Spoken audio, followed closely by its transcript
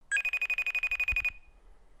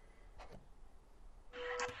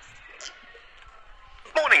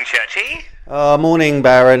Bertie. Morning,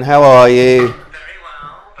 Baron. How are you? Very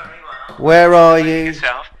well. Where are you?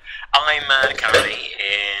 Yourself? I'm currently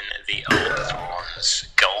in the Old Thorns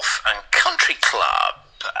Golf and Country Club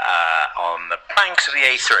on the banks of the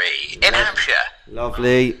A3 in Hampshire.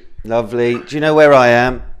 Lovely, lovely. Do you know where I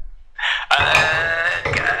am?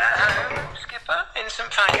 Skipper, in St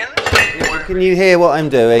Fagans. Can you hear what I'm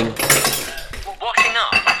doing? Washing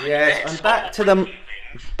up. Yes, I'm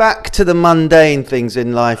back to the mundane things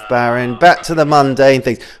in life, Baron. Back to the mundane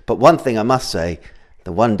things. But one thing I must say,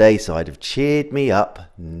 the one day side have cheered me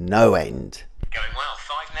up no end. Going well,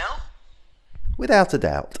 5-0? Without a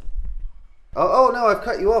doubt. Oh no, I've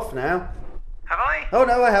cut you off now. Have I? Oh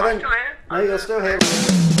no, I haven't. I'm still here. No, you're still here.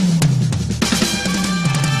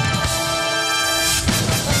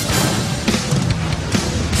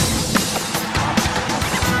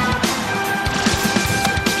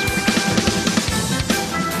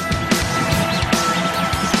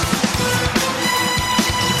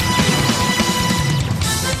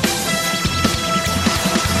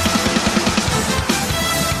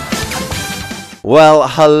 Well,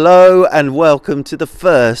 hello and welcome to the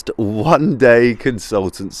first one-day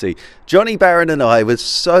consultancy. Johnny Barron and I were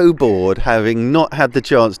so bored, having not had the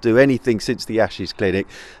chance to do anything since the Ashes Clinic,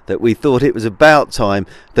 that we thought it was about time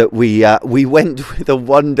that we went with a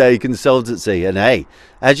one-day consultancy. And hey,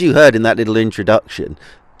 as you heard in that little introduction,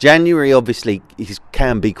 January obviously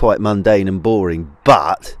can be quite mundane and boring,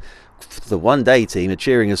 but the one-day team are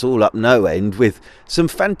cheering us all up no end with some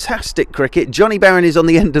fantastic cricket. Johnny Barron is on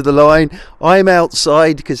the end of the line. I'm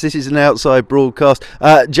outside because this is an outside broadcast.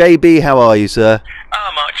 JB, how are you, sir?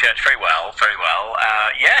 Mark Church, very well.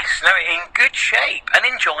 Yes, no, in good shape and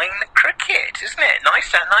enjoying the cricket, isn't it?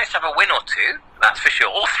 Nice to have a win or two, that's for sure.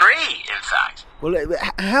 Or three, in fact. Well,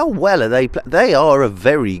 how well are they? They are a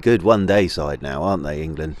very good one-day side now, aren't they,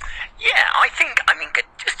 England? Yeah,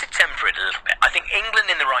 just to temper it a little bit, I think England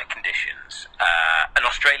in the right conditions, and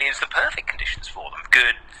Australia's the perfect conditions for them.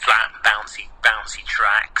 Good, flat, bouncy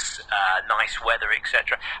tracks, nice weather,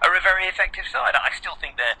 etc. are a very effective side. I still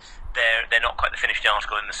think they're not quite the finished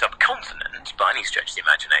article in the subcontinent by any stretch of the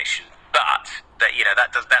imagination, but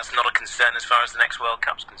that's not a concern as far as the next World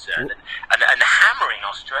Cup's concerned. And hammering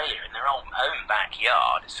Australia in their own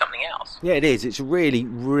backyard is something else. Yeah, it is. It's really,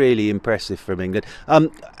 really impressive from England.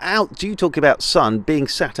 Do you talk about sun? Being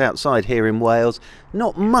sat outside here in Wales,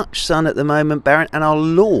 not much sun at the moment, Baron, and our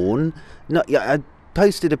lawn. I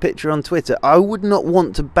posted a picture on Twitter. I would not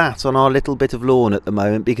want to bat on our little bit of lawn at the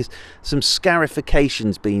moment because some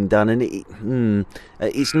scarification's been done, and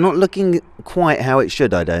it's not looking quite how it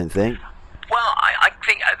should, I don't think. Well, I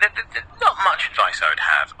think there's not much advice I would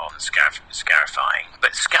have on scarifying,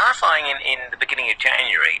 but scarifying in the beginning of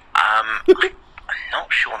January, I'm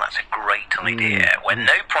not sure that's a great idea. When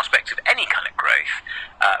no prospect of any kind of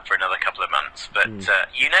growth for another couple of months, but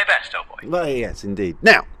you know best, old boy. Well, yes, indeed.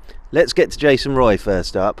 Now, let's get to Jason Roy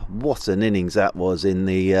first up. What an innings that was in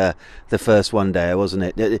the first one day, wasn't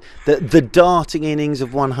it? The darting innings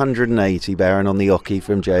of 180, Baron, on the Oki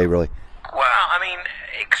from J. Roy. Well,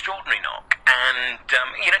 extraordinary knock. And,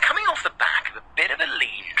 coming off the back of a bit of a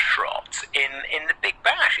lean trot in the Big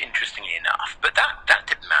Bash, interestingly enough. But that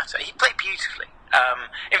didn't matter. He played beautifully.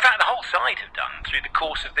 In fact, the whole side have done through the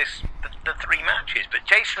course of the three matches. But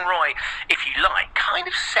Jason Roy, if you like, kind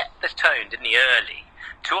of set the tone, didn't he, early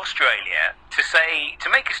to Australia to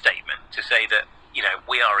make a statement, to say that,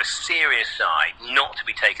 we are a serious side, not to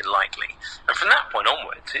be taken lightly. And from that point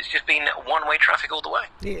onwards, it's just been one-way traffic all the way.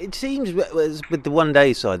 It seems with the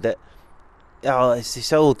one-day side that it's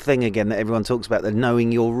this old thing again that everyone talks about, the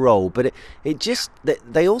knowing your role. But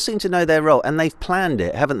they all seem to know their role, and they've planned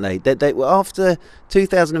it, haven't they? They after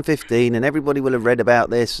 2015, and everybody will have read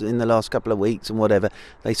about this in the last couple of weeks and whatever.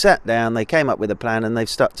 They sat down, they came up with a plan, and they've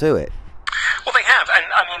stuck to it. Well, they have, and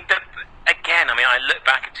I look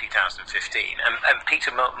back at 2015, and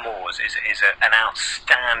Peter Moores is an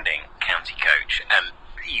outstanding county coach, and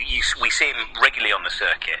we see him regularly on the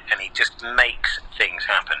circuit, and he just makes things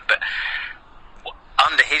happen. But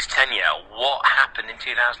under his tenure, what happened in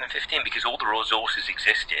 2015? Because all the resources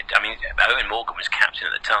existed. Owen Morgan was captain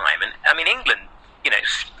at the time, and England,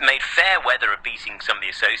 made fair weather of beating some of the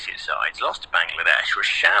associate sides, lost to Bangladesh, were a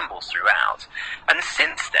shambles throughout. And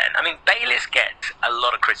since then, Bayliss get a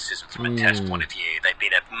lot of criticism from a test point of view. They've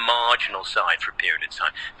been a marginal side for a period of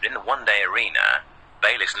time. But in the one-day arena,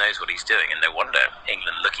 Bayliss knows what he's doing, and no wonder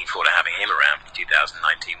England looking forward to having him around for the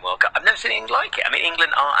 2019 World Cup. I've never seen anything like it.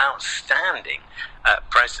 England are outstanding at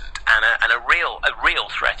present, and a real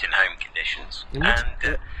threat in home conditions,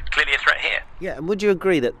 clearly a threat here. Yeah, and would you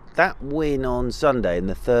agree that win on Sunday in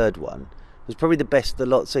the third one was probably the best the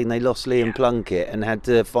lot seen. They lost Liam Plunkett and had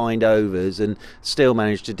to find overs and still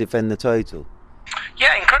managed to defend the total.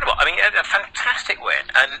 Yeah, incredible. I mean, a fantastic win,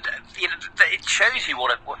 and it shows you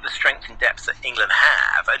what the strength and depth that England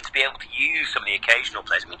have, and to be able to use some of the occasional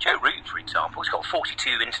players. I mean, Joe Root, for example, has got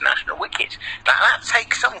 42 international wickets. That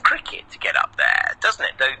takes some cricket to get up there, doesn't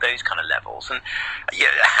it? Those kind of levels, and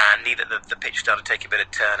handy that the pitch started to take a bit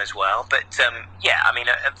of turn as well. But I mean,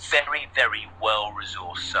 a very, very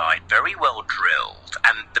well-resourced side, very well drilled,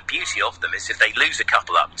 and the beauty of them is if they lose a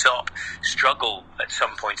couple up top, struggle at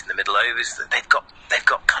some point in the middle overs, that they've got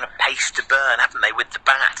kind of pace to burn, haven't they, with the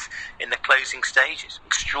bat in the closing stages.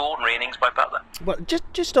 Extraordinary innings by Buttler. Well,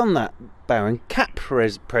 just on that, Baron, cap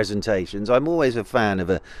presentations. I'm always a fan of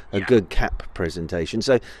a good cap presentation.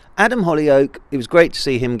 So Adam Hollyoake, it was great to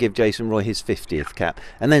see him give Jason Roy his 50th cap,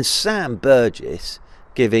 and then Sam Burgess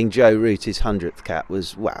giving Joe Root his 100th cap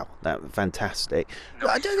was, wow, that was fantastic.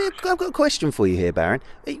 I've got a question for you here, Baron.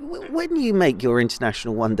 When you make your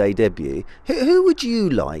international one-day debut, who would you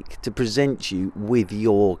like to present you with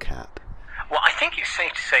your cap? Well, I think it's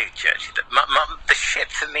safe to say, Churchy, that the ship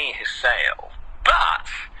for me has sailed. But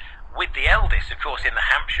with the eldest, of course, in the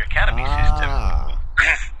Hampshire Academy system,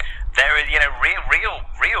 there are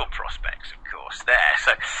real prospects, of course, there.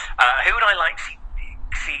 So who would I like to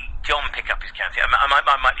see John pick up his county?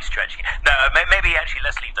 I might be stretching it. No, maybe actually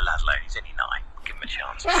let's leave the lad alone. He's only 9. Give him a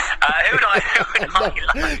chance. Who would I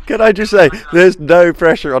like? Can I just say, there's no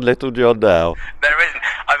pressure on little John now. There isn't.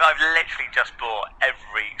 I've literally just bought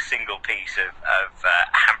every single piece of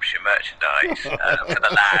Hampshire merchandise for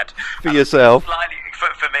the lad. For yourself?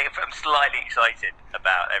 For me, I'm slightly excited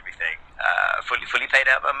about everything. Fully paid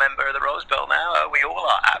out a member of the Rose Bowl now. We all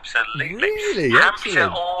are, absolutely. Really? Hampshire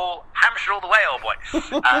all the way, old boy.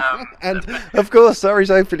 And of course,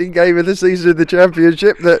 Surrey's opening game of the season in the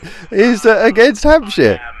Championship that is against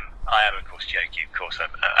Hampshire. I am, of course, joking. Of course, I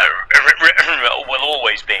will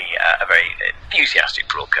always be a very enthusiastic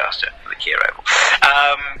broadcaster for the Kia Oval.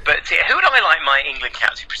 But who would I like my England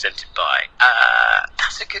captain presented by?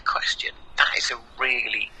 That's a good question. That is a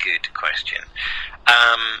really good question.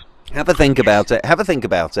 Have a think about it. It would need to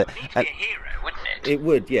be a hero, wouldn't it? It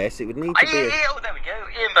would, yes. It would need to be. Oh, there we go.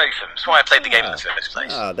 Ian Botham. That's why I played the game in the first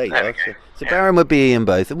place. There you go. So Baron would be Ian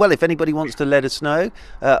Botham. Well, if anybody wants to let us know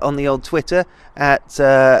on the old Twitter at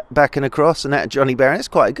Back and Across and at Johnny Baron, it's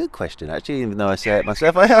quite a good question actually. Even though I say it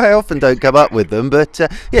myself, I often don't come up with them. But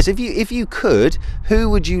yes, if you could, who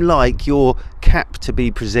would you like your cap to be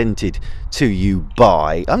presented to you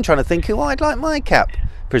by? I'm trying to think who I'd like my cap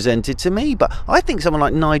presented to me, but I think someone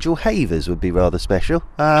like Nigel Havers would be rather special.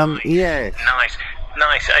 Yeah. Nice.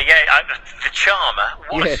 The Charmer.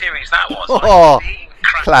 What a series that was. Oh,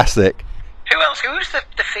 classic. Who else? Who was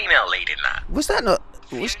the female lead in that? Was that not?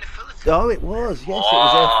 Oh, it was. Yes, it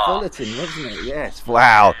was Fullerton, wasn't it? Yes.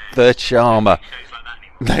 Wow, the Charmer.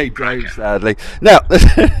 They don't, sadly. Now,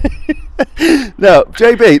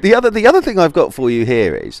 JB. The other thing I've got for you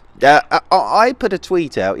here is I put a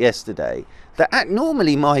tweet out yesterday that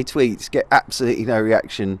normally my tweets get absolutely no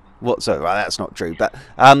reaction whatsoever. Well, that's not true, but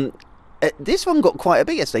this one got quite a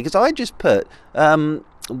big yesterday because I just put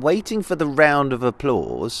waiting for the round of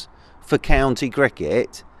applause for county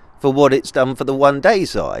cricket for what it's done for the one-day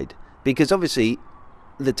side, because obviously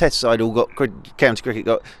the test side all got county cricket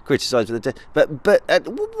got criticised for the test. But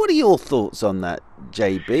what are your thoughts on that,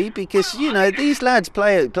 JB? Because these lads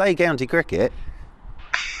play county cricket.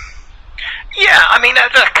 Yeah, I mean,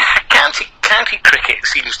 county cricket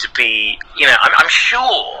seems to be, I'm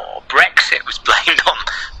sure Brexit was blamed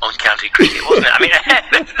on county cricket, wasn't it? I mean,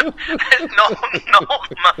 there's not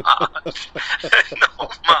much. There's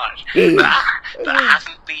not much that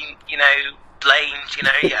hasn't been,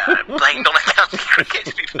 blamed on county cricket,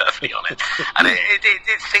 to be perfectly honest. And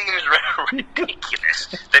it seems ridiculous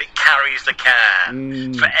that it carries the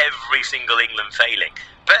can for every single England failing.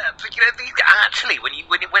 But actually,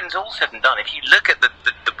 when it's all said and done, if you look at the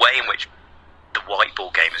way in which the white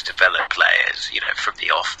ball game has developed players, from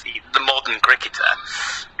the modern cricketer,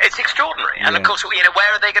 it's extraordinary. And of course, where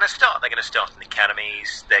are they going to start? They're going to start in the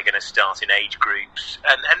academies. They're going to start in age groups,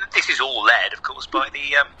 and this is all led, of course, by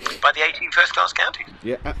the 18 first-class counties.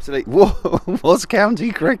 Yeah, absolutely. Was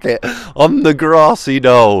county cricket on the grassy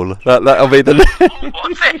knoll? That'll be the.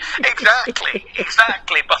 What's it?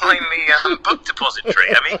 Exactly behind the book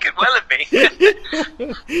depository. I mean, it could well have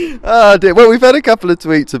been. Oh dear. Well, we've had a couple of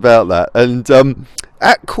tweets about that, and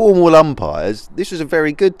at Cornwall umpires, this was a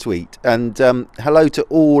very good tweet, and hello to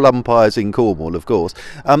all umpires in Cornwall, of course.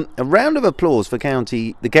 A round of applause for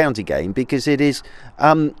the county game, because it is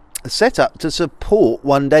set up to support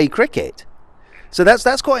one-day cricket. So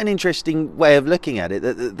that's quite an interesting way of looking at it.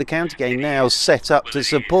 That the county game now set up to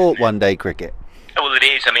support one-day cricket. Well, it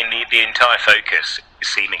is. I mean, the entire focus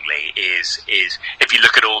seemingly is if you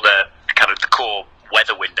look at all the kind of the core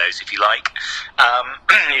weather windows, if you like,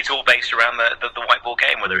 it's all based around the white ball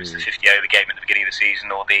game, whether it's the 50 over game at the beginning of the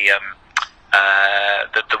season or the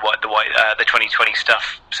 2020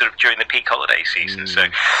 stuff sort of during the peak holiday season. So,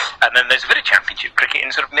 and then there's a bit of championship cricket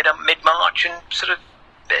in sort of mid-March and sort of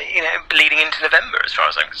leading into November, as far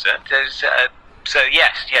as I'm concerned. So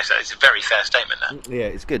yes, it's a very fair statement there. Yeah,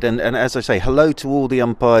 it's good. And as I say, hello to all the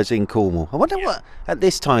umpires in Cornwall. I wonder what, at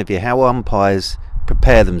this time of year, how umpires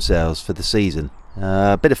prepare themselves for the season.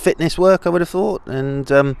 A bit of fitness work, I would have thought,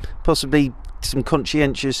 and possibly some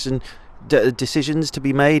conscientious and decisions to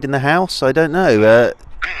be made in the house. I don't know.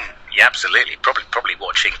 Yeah, absolutely. Probably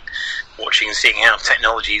watching and seeing how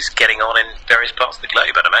technology is getting on in various parts of the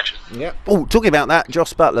globe, I'd imagine. Yeah. Oh, talking about that,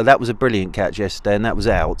 Jos Buttler, that was a brilliant catch yesterday, and that was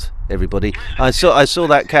out. Everybody, I saw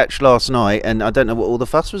that catch last night, and I don't know what all the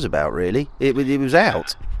fuss was about. Really, it was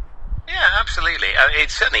out. Yeah, absolutely.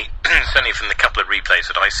 It's certainly from the couple of replays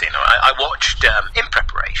that I've seen. I watched in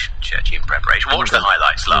preparation, watched the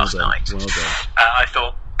highlights last night. Well done. I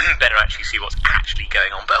thought better actually see what's actually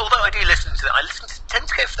going on. But although I do listen to tend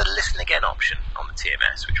to go for the listen again option on the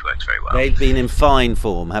TMS, which works very well. They've been in fine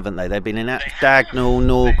form, haven't they? They've been in Dagnall,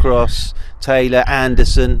 Norcross, Taylor,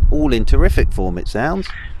 Anderson, all in terrific form, it sounds.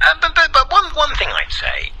 But one thing I'd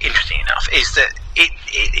say, interesting enough, is that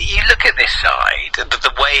you look at this side,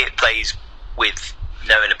 the way it plays with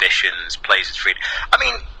no inhibitions, plays with freedom. I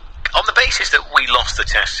mean, on the basis that we lost the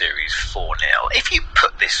Test series 4-0, if you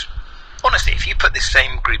put this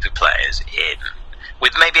same group of players in,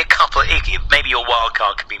 with maybe a couple, maybe your wild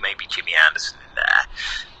card could be maybe Jimmy Anderson in there,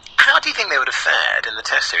 how do you think they would have fared in the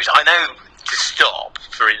Test series? I know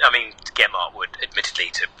to get Mark Wood,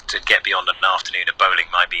 admittedly, to get beyond an afternoon of bowling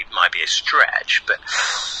might be a stretch, but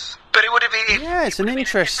it would have been. Yeah, it's an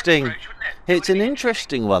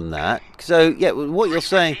interesting one, that. So yeah, what you're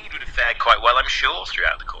saying. He would have fared quite well, I'm sure,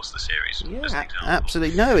 throughout the course of the series. Yeah,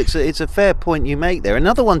 absolutely. No, it's a fair point you make there.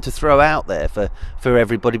 Another one to throw out there for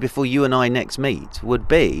everybody before you and I next meet would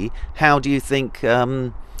be, how do you think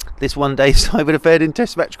this one-day side would have fared in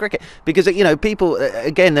Test match cricket? Because people,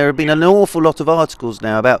 again, there have been an awful lot of articles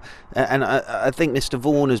now about, and I think Mr.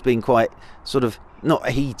 Vaughan has been quite sort of not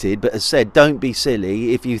heated, but has said, don't be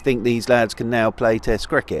silly if you think these lads can now play Test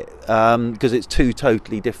cricket, because it's two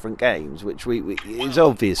totally different games, which is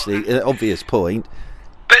obviously an obvious point.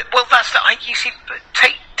 But you see,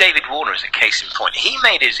 take David Warner as a case in point. He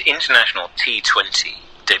made his international T20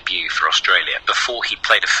 debut for Australia before he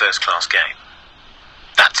played a first-class game.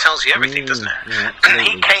 That tells you everything, doesn't it? Yeah,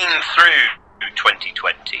 he came through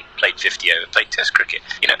 2020, played 50 over, played Test cricket.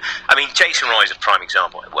 I mean, Jason Roy is a prime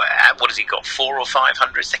example. What has he got? 400 or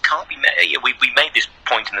 500s? They can't be. We made this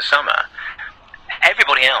point in the summer.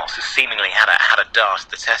 Everybody else has seemingly had a dart at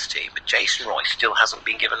the Test team, but Jason Roy still hasn't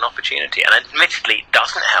been given an opportunity. And admittedly, it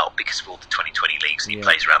doesn't help because of all the 2020 leagues that he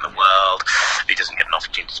plays around the world. He doesn't get an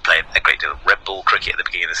opportunity to play a great deal of red ball cricket at the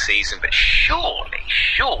beginning of the season. But surely,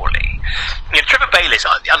 Trevor Bayliss,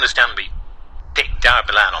 understandably, dicked Darragh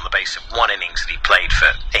Milan on the basis of one innings that he played for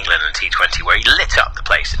England in T20, where he lit up the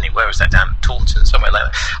place, didn't he? Where was that, down at Taunton, somewhere like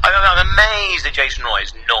that? I'm amazed that Jason Roy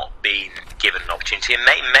has not been given an opportunity, and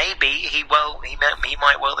maybe he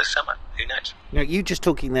might well this summer. Who knows? Now, you just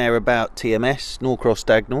talking there about TMS, Norcross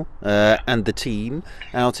Dagnall, and the team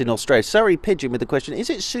out in Australia. Surrey Pigeon with the question, is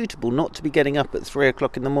it suitable not to be getting up at 3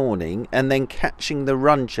 o'clock in the morning and then catching the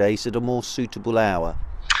run chase at a more suitable hour?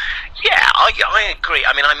 Yeah, I agree.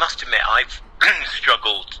 I mean, I must admit, I've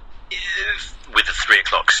struggled with the 3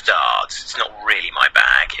 o'clock starts. It's not really my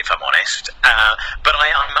bag, if I'm honest. But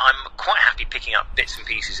I'm quite happy picking up bits and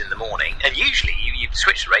pieces in the morning. And usually you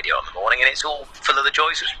switch the radio on in the morning and it's all full of the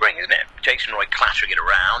joys of spring, isn't it? Jason Roy clattering it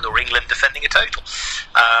around, or England defending a total.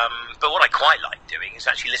 But what I quite like doing is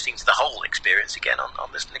actually listening to the whole experience again on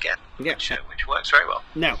Listen Again, which works very well.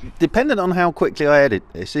 Now, depending on how quickly I edit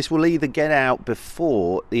this will either get out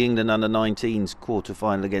before the England under-19s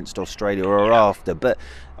quarter-final against Australia or after. But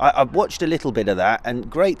I've watched a little bit of that, and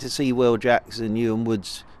great to see Will Jackson, Ewan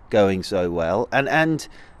Woods going so well, and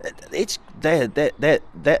it's they're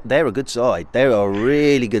a good side. They're a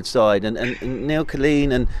really good side, and Neil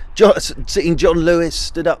Killeen and seeing John Lewis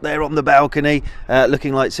stood up there on the balcony,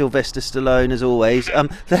 looking like Sylvester Stallone as always.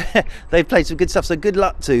 They've played some good stuff, so good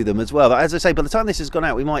luck to them as well. As I say, by the time this has gone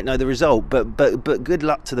out, we might know the result, but good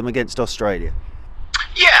luck to them against Australia.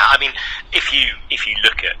 Yeah, I mean, if you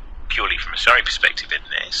look at purely from a Surrey perspective in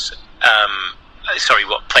this,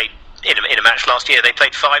 what played in a match last year, they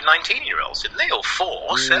played 5 19-year-olds, didn't they? Or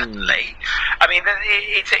 4, certainly. I mean,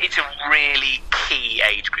 it's a really key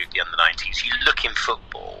age group, the under-19s. You look in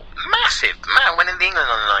football, massive. Man, when the England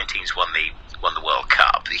under-19s won the World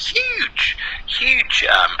Cup, a huge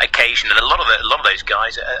occasion, and a lot of those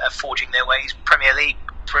guys are forging their ways Premier League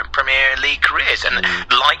careers, and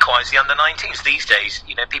likewise the under-19s. These days,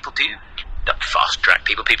 people do fast track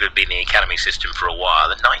people who've been in the academy system for a while.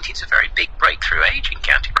 The 90s a very big breakthrough age in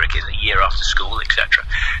county cricket, a year after school, etc.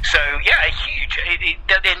 So yeah,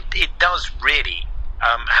 it does really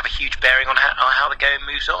have a huge bearing on how the game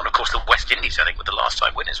moves on. Of course, the West Indies, I think, were the last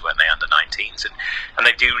time winners, weren't they, under 19s, and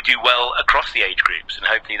they do well across the age groups, and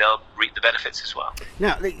hopefully they'll reap the benefits as well.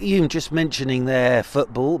 Now, you just mentioning their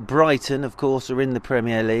football, Brighton, of course, are in the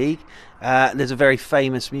Premier League. There's a very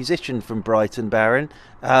famous musician from Brighton, Baron,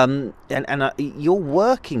 and you're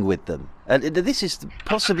working with them. This is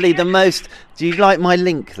possibly the most. Do you like my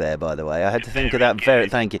link there, by the way? I had to think of that.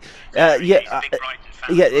 Thank you.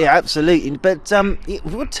 Yeah, absolutely. But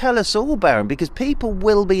tell us all, Baron, because people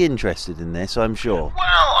will be interested in this, I'm sure.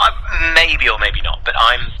 Well, maybe or maybe not, but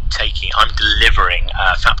I'm delivering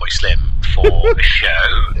Fatboy Slim for a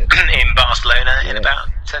show in Barcelona in about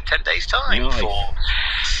 10 days' time. Nice.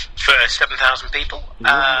 For 7,000 people.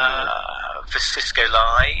 For Cisco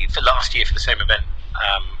Live, for last year for the same event,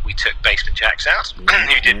 we took Basement Jaxx out,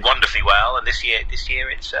 who did wonderfully well, and this year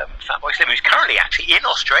it's Fatboy Slim, who's currently actually in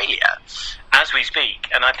Australia as we speak,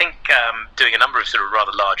 and I think doing a number of sort of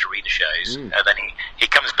rather large arena shows, and then he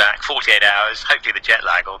comes back 48 hours, hopefully the jet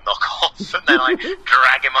lag will knock off, and then I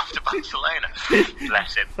drag him off to Barcelona.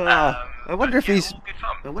 Bless him. I wonder if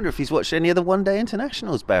he's watched any of the one-day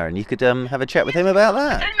internationals, Baron. You could have a chat with him about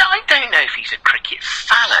that. I don't know if he's a cricket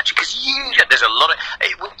fan, actually, because there's a lot of...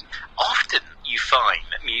 often you find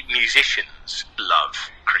that musicians love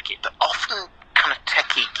cricket, but often kind of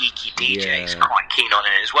techie, geeky DJs are quite keen on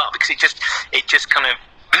it as well, because it just kind of,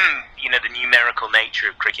 the numerical nature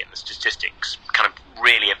of cricket and the statistics kind of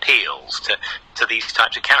really appeals to these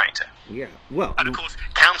types of character. Yeah, well... And of course,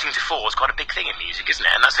 counting to 4 is quite a big thing in music, isn't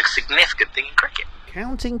it? And that's a significant thing in cricket.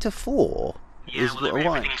 Counting to 4? Yeah,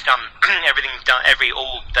 everything's done,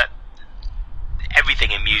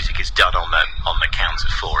 everything in music is done on the count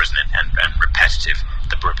of 4, isn't it? And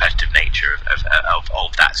the repetitive nature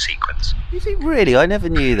of that sequence. Is it really? I never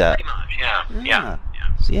knew that. Pretty much, yeah.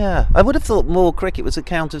 Yeah, I would have thought more cricket was a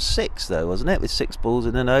count of 6, though, wasn't it? With 6 balls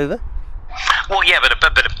in an over. Well, yeah, but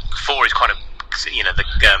 4 is quite a,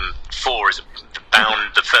 the 4 is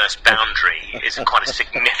the first boundary is quite a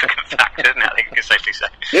significant factor, isn't it? I think you can safely say.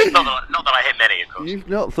 Not that I hit many, of course. You've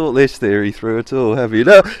not thought this theory through at all, have you?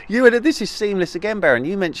 No, this is seamless again, Baron.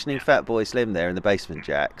 You mentioning Fatboy Slim there in the Basement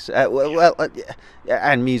Jaxx,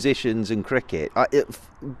 and musicians and cricket.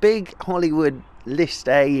 Big Hollywood list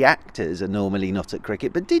A actors are normally not at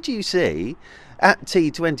cricket, but did you see at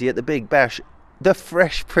T20 at the Big Bash? The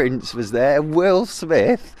Fresh Prince was there. Will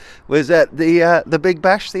Smith was at the Big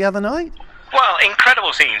Bash the other night. Well,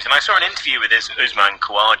 incredible scenes, and I saw an interview with Usman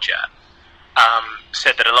Khawaja.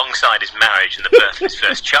 Said that alongside his marriage and the birth of his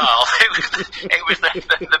first child, it was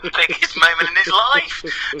the biggest moment in his life.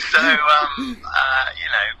 So,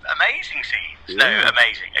 amazing scenes. No,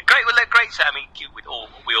 amazing. Great set. I mean,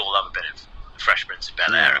 we all love a bit of Fresh Prince of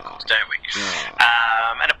Bel-Air, of course, don't we?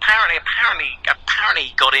 Yeah. And apparently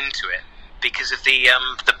he got into it because of the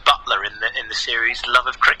butler in the series Love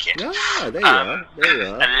of Cricket. There you are.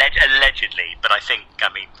 Allegedly, but I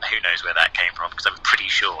who knows where that came from? Because I'm pretty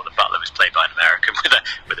sure the butler was played by an American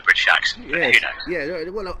with a British accent. Yes. Who knows? Yeah.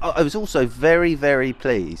 Well, I was also very, very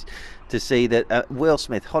pleased to see that Will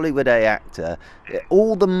Smith, Hollywood A actor,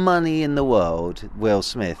 all the money in the world, Will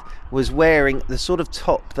Smith, was wearing the sort of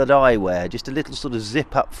top that I wear, just a little sort of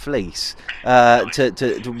zip-up fleece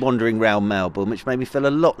to wandering round Melbourne, which made me feel a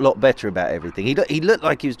lot better about everything. He looked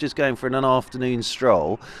like he was just going for an afternoon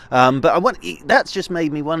stroll, but that's just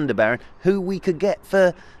made me wonder, Baron, who we could get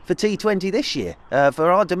for T20 this year,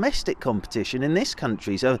 for our domestic competition in this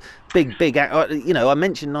country. So big, I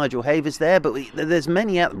mentioned Nigel Havers there, but there's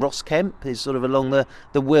many out. Ross Kemp is sort of along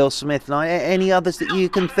the Will Smith line. Any others that you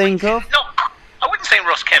can think of? I wouldn't say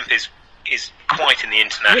Ross Kemp is quite in the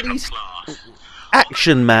international class.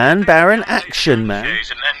 Action man, Baron, action man. And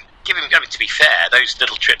give him, to be fair, those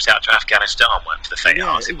little trips out to Afghanistan weren't for the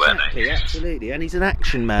faint-hearted, weren't they? Absolutely, and he's an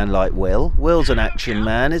action man like Will. Will's an action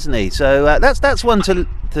man, isn't he? So that's one to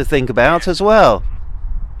think about as well.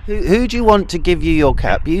 Who do you want to give you your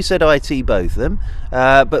cap? You said IT both of them,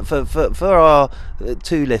 but for our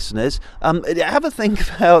two listeners, have a think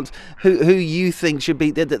about who you think should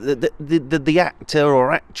be the actor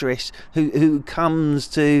or actress who comes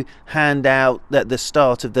to hand out at the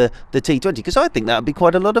start of the T20, because I think that would be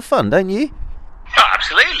quite a lot of fun, don't you? Oh,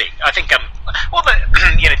 absolutely. I think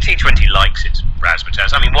T20 likes its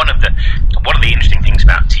razzmatazz. I mean, one of the interesting things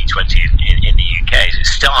about T20 in the UK is it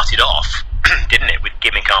started off, didn't it, with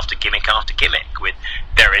gimmick after gimmick after gimmick, with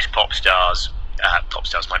various pop stars. Pop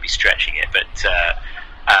stars might be stretching it, but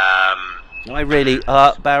I really,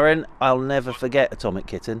 Baron, I'll never forget Atomic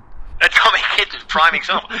Kitten. Atomic Kitten's prime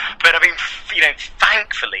example. But I mean,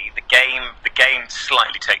 thankfully the game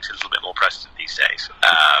slightly takes a little bit more precedent these days,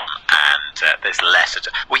 and there's less.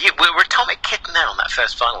 Were Atomic Kitten there on that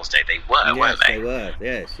first finals day? They were, weren't they? They were.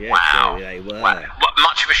 Yes. Wow. They were. Wow. What,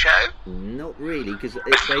 much of a show? Not really, because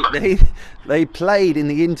they played in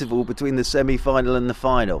the interval between the semi-final and the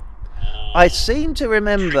final. I seem to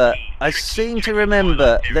remember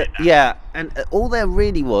that, yeah, and all there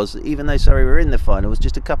really was, even though Surrey were in the final, was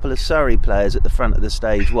just a couple of Surrey players at the front of the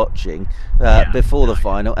stage watching before the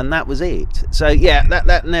final, and that was it. So, yeah,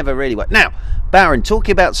 that never really worked. Now, Baron,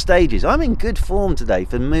 talking about stages, I'm in good form today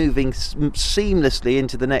for moving seamlessly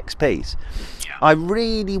into the next piece. I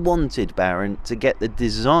really wanted, Baron, to get the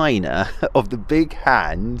designer of the big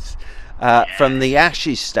hands from the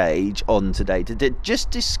Ashes stage on today to just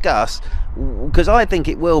discuss, because I think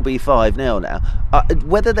it will be 5-0 now,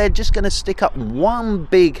 whether they're just going to stick up one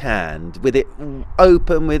big hand with it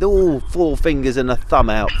open with all four fingers and a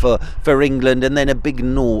thumb out for England, and then a big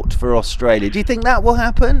naught for Australia. Do you think that will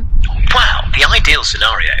happen? Wow, the ideal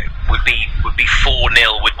scenario would be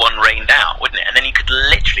 4-0 with one rained out, wouldn't it? And then you could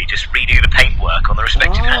literally just redo the paintwork on the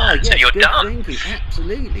respective hands, so you're done. Thinking.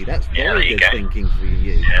 Absolutely, that's very good thinking for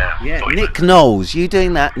you. Yeah. Nick Knowles, you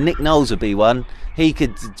doing that? Nick Knowles would be one. He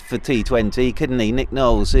could for T20, couldn't he? Nick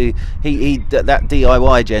Knowles, who he that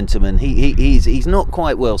DIY gentleman. He's not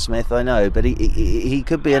quite Will Smith, I know, but he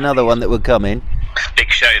could be another one that would come in.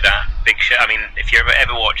 Big show. I mean, if you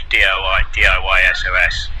ever watch DIY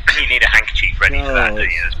SOS, you need a handkerchief ready for that.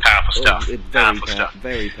 It's powerful stuff.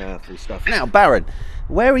 Very powerful stuff. Now, Baron,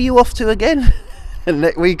 where are you off to again?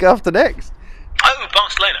 Week after next? Oh,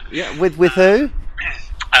 Barcelona. Yeah, with who?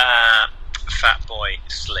 Fatboy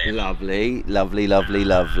Slim. Lovely. Yes,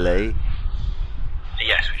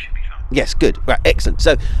 we should be fine. Yes, good. Right, excellent.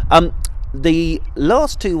 So, the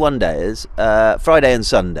last two one-dayers, Friday and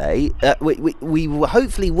Sunday, we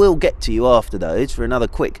hopefully will get to you after those for another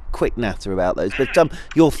quick natter about those. But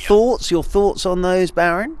your thoughts on those,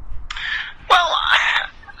 Baron? Well,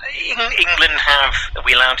 England are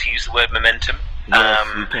we allowed to use the word momentum? Yes,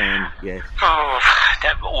 you can. Yes. Oh,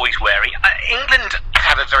 they're always wary. England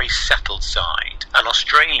have a very settled side, and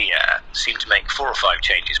Australia seem to make 4 or 5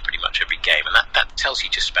 changes pretty much every game, and that tells you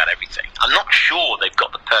just about everything. I'm not sure they've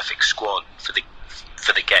got the perfect squad for the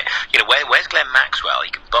game. Where's Glenn Maxwell? He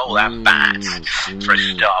can bowl and bat for a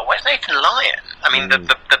start. Where's Nathan Lyon? I mean,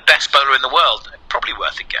 the best bowler in the world. Probably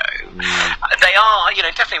worth a go. They are,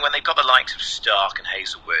 definitely when they've got the likes of Stark and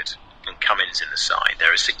Hazelwood and Cummins in the side,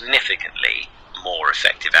 they're a significantly more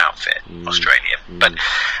effective outfit, Australia. But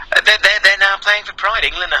they're now playing for pride.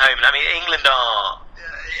 England are home. I mean, England are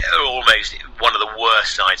almost one of the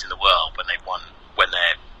worst sides in the world when they're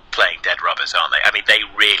playing dead rubbers, aren't they? I mean, they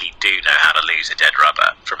really do know how to lose a dead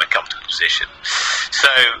rubber from a comfortable position. So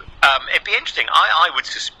it'd be interesting. I would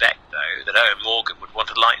suspect, though, that Owen Morgan would want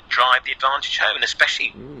to drive the advantage home, and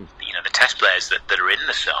especially the Test players that are in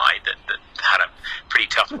the side that had a pretty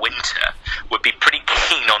tough winter would be pretty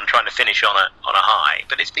keen on trying to finish on a high.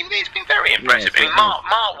 But it's been very impressive. Yes, I mean, Mark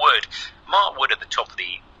Wood at the top of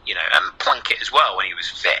the and Plunkett as well when he was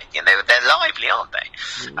fit. They're lively, aren't they?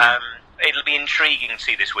 It'll be intriguing to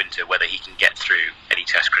see this winter whether he can get through any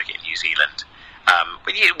Test cricket in New Zealand,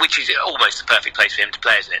 which is almost the perfect place for him to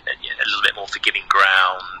play, isn't it? A little bit more forgiving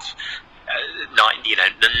ground,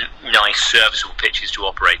 nice serviceable pitches to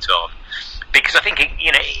operate on. Because I think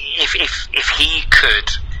if he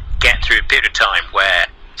could get through a period of time where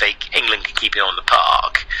England can keep him on the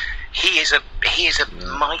park, he is a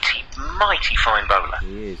mighty fine bowler.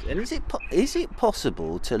 He is. And is it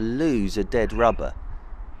possible to lose a dead rubber?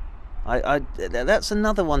 That's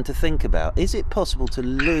another one to think about. Is it possible to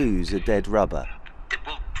lose a dead rubber?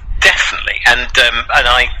 Well, definitely, and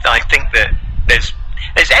I think that there's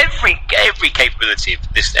every capability of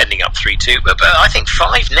this ending up 3-2, but I think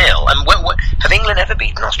 5-0. And have England ever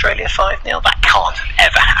beaten Australia 5-0? That can't have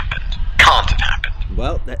ever happened. Can't have happened.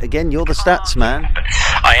 Well, again, you're the stats man.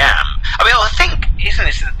 I am. I mean, I think isn't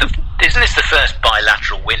this the first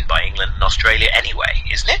bilateral win by England and Australia anyway?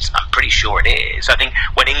 Isn't it? I'm pretty sure it is. I think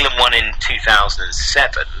when England won in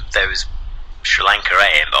 2007, there was Sri Lanka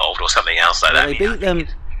A involved or something else like that. They beat them,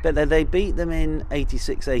 but they beat them in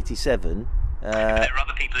 86, 87. There are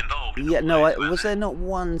other people involved. Yeah, no. Was there not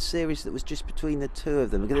one series that was just between the two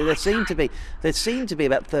of them? Because there seemed to be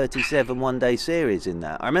about 37 one-day series in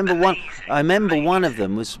that. I remember one of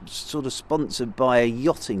them was sort of sponsored by a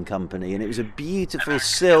yachting company, and it was a beautiful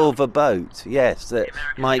silver boat. Yes, that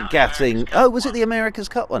Mike Gatting. Oh, was it the America's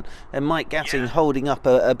Cup one? And Mike Gatting holding up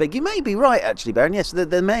a big. You may be right, actually, Baron. Yes,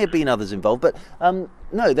 there may have been others involved, but no,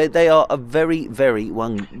 they are a very, very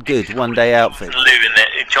good one-day outfit.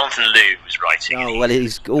 Jonathan Liu was writing. Oh, well,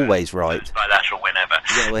 he's always right. Bilateral whenever.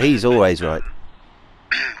 Yeah, well, he's always right.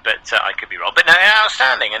 But I could be wrong. But no,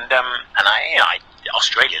 outstanding. And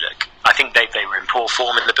Australia, look, I think they were in poor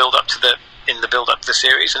form in the build up to the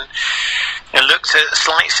series, and looked at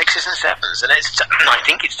slight 6s and 7s, and I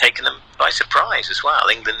think it's taken them by surprise as well.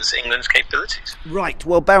 England's capabilities. Right.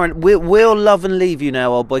 Well, Baron, we'll love and leave you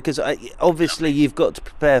now, old boy, because obviously you've got to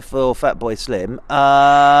prepare for Fatboy Slim.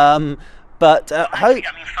 But funny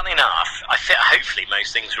enough, hopefully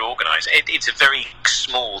most things are organised. It's a very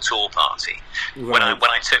small tour party. Right. When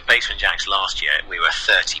I took Basement Jacks last year, we were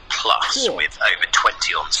 30 plus with over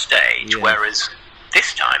 20 on stage, whereas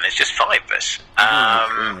this time there's just 5 of us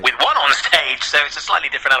with one on stage, so it's a slightly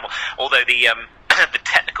different animal. Although the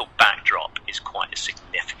technical backdrop is quite a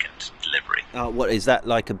significant delivery. What is that,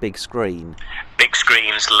 like a big screen? Big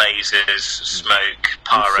screens, lasers, smoke,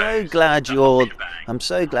 pyro. I'm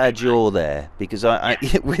so glad you're there, because I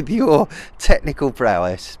with your technical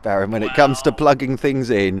prowess, Baron, when it comes to plugging things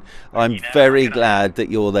in, I'm very glad that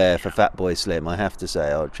you're there for Fatboy Slim, I have to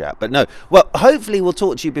say, old chap. But no, well, hopefully we'll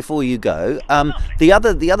talk to you before you go. The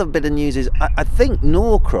other bit of news is I think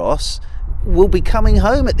Norcross will be coming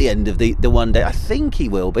home at the end of the one day. I think he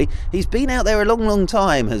will be. He's been out there a long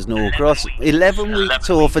time, has Norcross. 11-week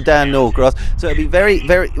tour for Dan Norcross. So it'll be very,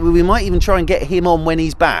 very. We might even try and get him on when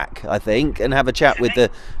he's back, I think, and have a chat with the.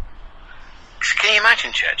 Can you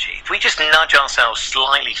imagine, Churchy? If we just nudge ourselves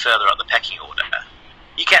slightly further up the pecking order,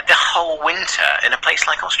 you get the whole winter in a place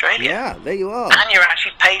like Australia. Yeah, there you are. And you're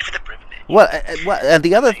actually paid for the privilege. Well,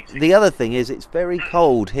 the other thing is it's very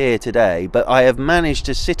cold here today, but I have managed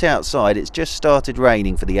to sit outside. It's just started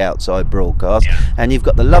raining for the outside broadcast, and you've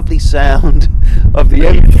got the lovely sound of the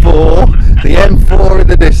M4 in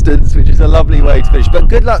the distance, which is a lovely way to finish. But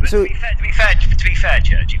good luck to be fair,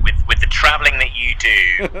 Churchy, with the travelling that you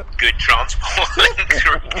do, good transport links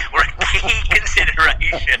were a key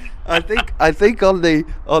consideration. I think on the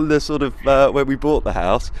sort of when we bought the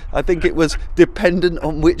house, I think it was dependent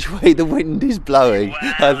on which way the wind is blowing.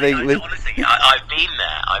 Well, honestly, I've been there.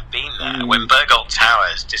 When Bergholt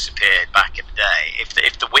Towers disappeared back in the day, if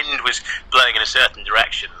the wind was blowing in a certain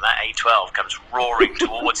direction, that A12 comes roaring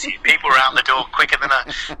towards you. People are out the door quicker than a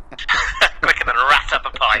rat up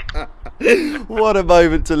a pipe. What a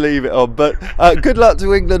moment to leave it on. But good luck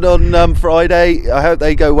to England on Friday. I hope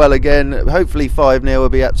they go well again. Hopefully 5-0 will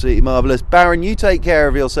be absolutely marvellous. Baron, you take care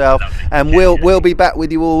of yourself, and we'll be back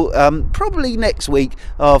with you all probably next week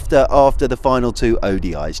after the final 2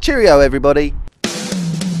 ODIs. Cheerio, everybody.